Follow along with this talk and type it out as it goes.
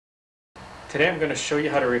Today I'm going to show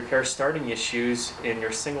you how to repair starting issues in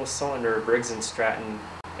your single cylinder Briggs & Stratton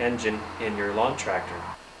engine in your lawn tractor.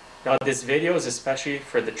 Now this video is especially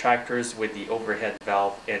for the tractors with the overhead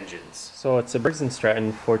valve engines. So it's a Briggs &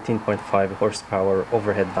 Stratton 14.5 horsepower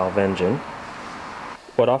overhead valve engine.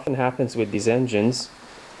 What often happens with these engines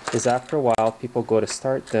is after a while people go to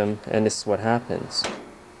start them and this is what happens.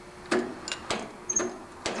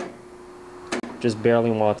 Just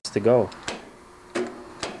barely wants to go.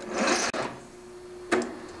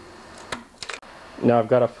 Now I've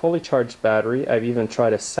got a fully charged battery. I've even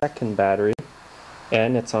tried a second battery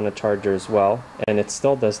and it's on a charger as well, and it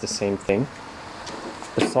still does the same thing.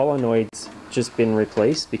 The solenoid's just been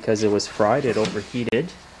replaced because it was fried, it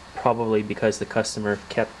overheated, probably because the customer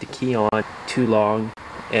kept the key on too long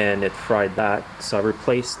and it fried that. So I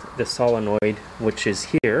replaced the solenoid, which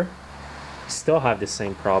is here. Still have the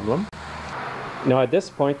same problem. Now at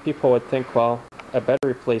this point people would think, well, I better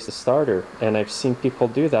replace the starter, and I've seen people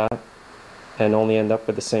do that and only end up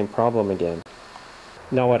with the same problem again.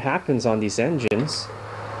 Now what happens on these engines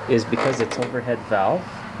is because it's overhead valve,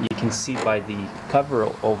 you can see by the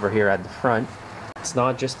cover over here at the front, it's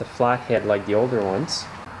not just a flat head like the older ones.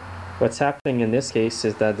 What's happening in this case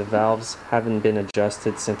is that the valves haven't been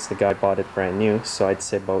adjusted since the guy bought it brand new, so I'd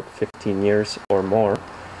say about 15 years or more,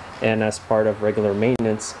 and as part of regular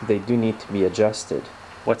maintenance they do need to be adjusted.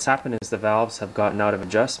 What's happened is the valves have gotten out of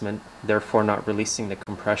adjustment, therefore not releasing the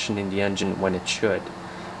compression in the engine when it should.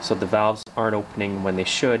 So the valves aren't opening when they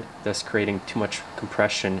should, thus creating too much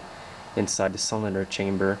compression inside the cylinder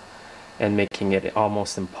chamber and making it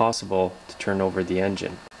almost impossible to turn over the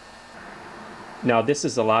engine. Now this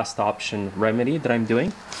is the last option remedy that I'm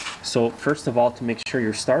doing. So first of all, to make sure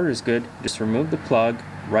your starter is good, just remove the plug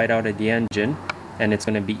right out of the engine and it's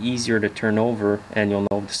going to be easier to turn over and you'll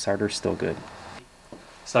know the starter is still good.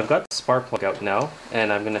 So I've got the spark plug out now,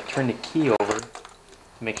 and I'm going to turn the key over to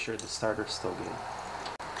make sure the starter is still good.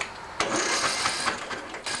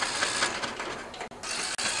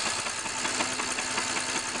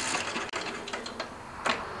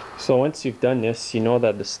 So once you've done this, you know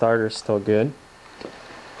that the starter is still good.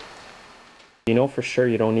 You know for sure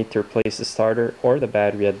you don't need to replace the starter or the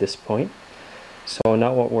battery at this point. So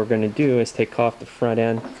now what we're going to do is take off the front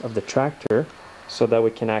end of the tractor so that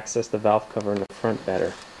we can access the valve cover in the front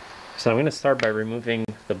better. So I'm going to start by removing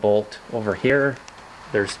the bolt over here.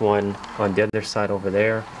 There's one on the other side over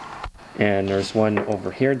there, and there's one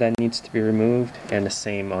over here that needs to be removed, and the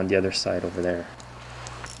same on the other side over there.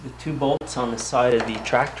 The two bolts on the side of the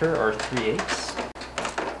tractor are 3/8.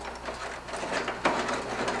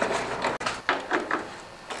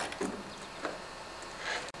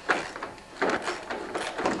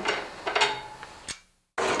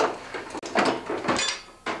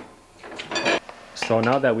 So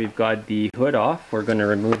now that we've got the hood off, we're going to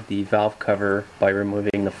remove the valve cover by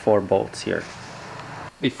removing the 4 bolts here.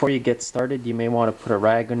 Before you get started, you may want to put a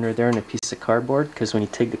rag under there and a piece of cardboard, because when you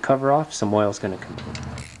take the cover off, some oil is going to come out.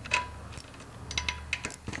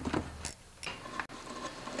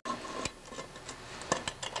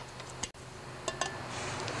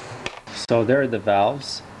 So there are the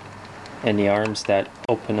valves and the arms that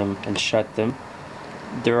open them and shut them.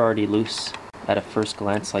 They're already loose at a first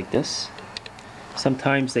glance like this.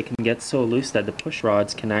 Sometimes they can get so loose that the push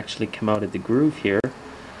rods can actually come out of the groove here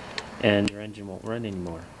and your engine won't run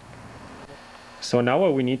anymore. So now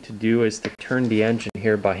what we need to do is to turn the engine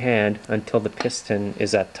here by hand until the piston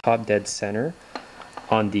is at top dead center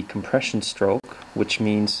on the compression stroke, which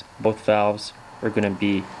means both valves are going to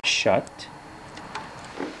be shut.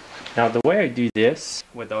 Now the way I do this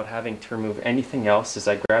without having to remove anything else is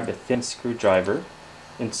I grab a thin screwdriver,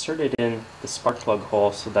 insert it in the spark plug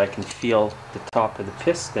hole so that I can feel the top of the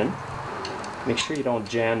piston. Make sure you don't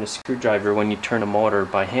jam the screwdriver when you turn a motor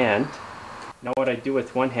by hand. Now what I do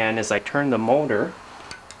with one hand is I turn the motor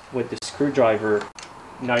with the screwdriver.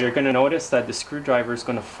 Now you're going to notice that the screwdriver is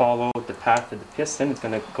going to follow the path of the piston. It's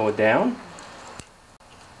going to go down,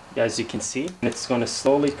 as you can see, and it's going to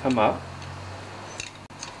slowly come up.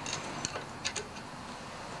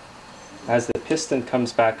 As the piston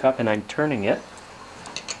comes back up and I'm turning it,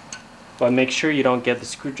 but make sure you don't get the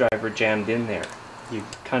screwdriver jammed in there. You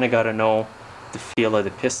kind of got to know the feel of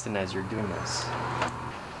the piston as you're doing this.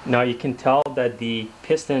 Now you can tell that the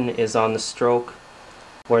piston is on the stroke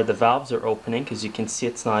where the valves are opening, because you can see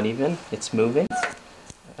it's not even, it's moving,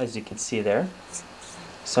 as you can see there.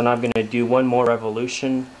 So now I'm going to do one more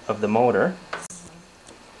revolution of the motor.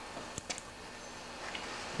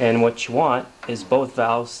 And what you want is both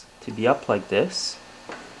valves to be up like this.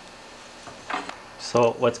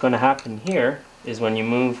 So what's going to happen here is when you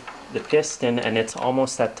move the piston and it's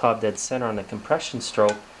almost at top dead center on the compression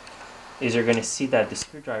stroke, is you're going to see that the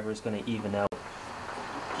screwdriver is going to even out.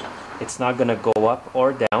 It's not going to go up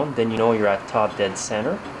or down, then you know you're at top dead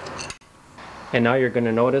center. And now you're going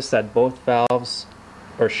to notice that both valves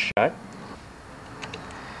are shut.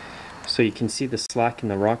 So you can see the slack in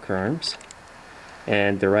the rocker arms,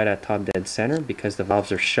 and they're right at top dead center because the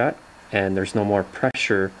valves are shut and there's no more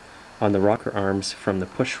pressure on the rocker arms from the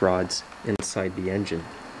push rods inside the engine.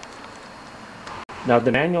 Now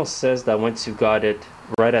the manual says that once you've got it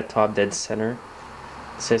right at top dead center,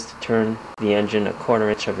 it says to turn the engine a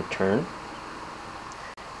 1/4 inch of a turn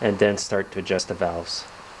and then start to adjust the valves.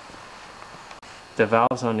 The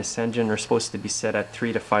valves on this engine are supposed to be set at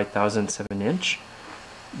 3 to 5 thousandths of an inch,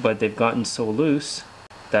 but they've gotten so loose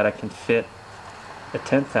that I can fit a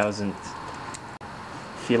 10,000th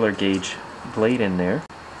feeler gauge blade in there,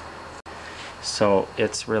 so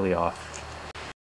it's really off.